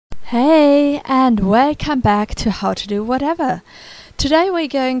Hey, and welcome back to How to Do Whatever. Today we're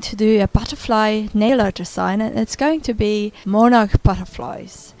going to do a butterfly nail art design, and it's going to be Monarch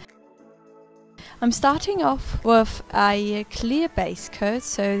butterflies. I'm starting off with a clear base coat,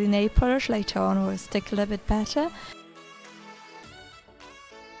 so the nail polish later on will stick a little bit better.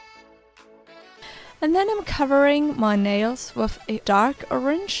 And then I'm covering my nails with a dark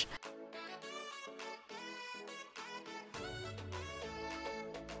orange.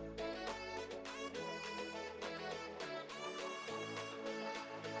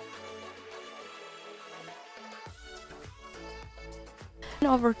 And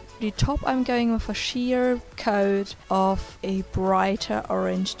over the top I'm going with a sheer coat of a brighter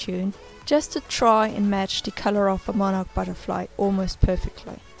orange tone, just to try and match the color of a monarch butterfly almost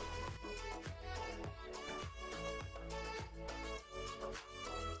perfectly.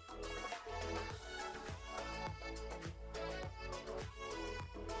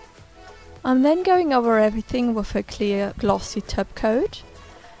 I'm then going over everything with a clear glossy top coat,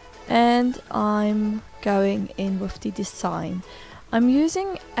 and I'm going in with the design. I'm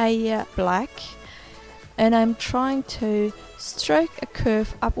using a black, and I'm trying to stroke a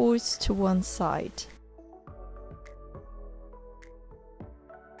curve upwards to one side.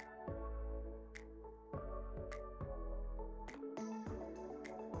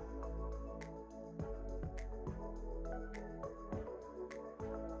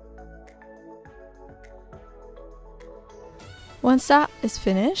 Once that is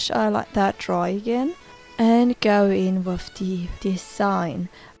finished, I let that dry again and go in with the design.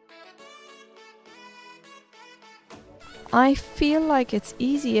 I feel like it's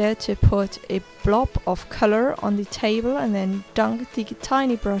easier to put a blob of color on the table and then dunk the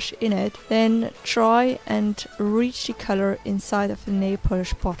tiny brush in it, then try and reach the color inside of the nail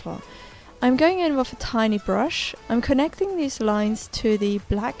polish bottle. I'm going in with a tiny brush. I'm connecting these lines to the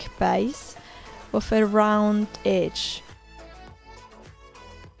black base with a round edge.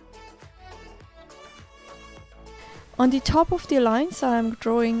 On the top of the lines I'm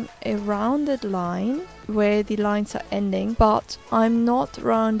drawing a rounded line where the lines are ending, but I'm not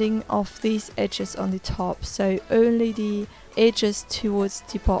rounding off these edges on the top, so only the edges towards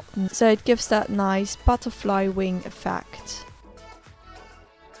the bottom, so it gives that nice butterfly wing effect.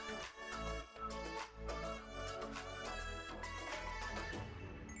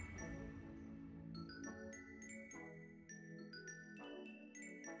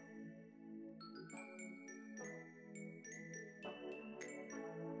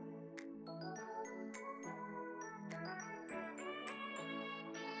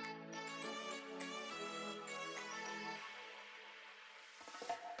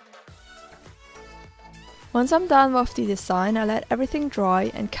 Once I'm done with the design, I let everything dry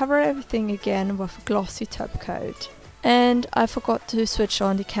and cover everything again with a glossy top coat. And I forgot to switch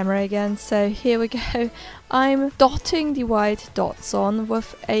on the camera again, so here we go. I'm dotting the white dots on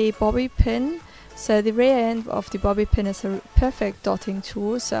with a bobby pin. So the rear end of the bobby pin is a perfect dotting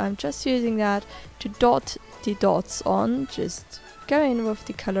tool, so I'm just using that to dot the dots on. Just go in with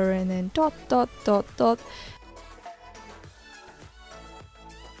the color and then dot, dot, dot, dot.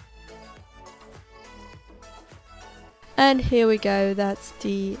 And here we go, that's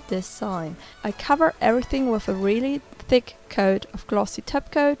the design. I cover everything with a really thick coat of glossy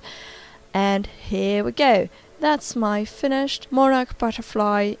top coat, and here we go. That's my finished monarch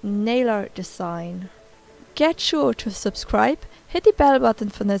butterfly nail art design. Get sure to subscribe, hit the bell button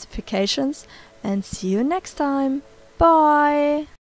for notifications, and see you next time. Bye!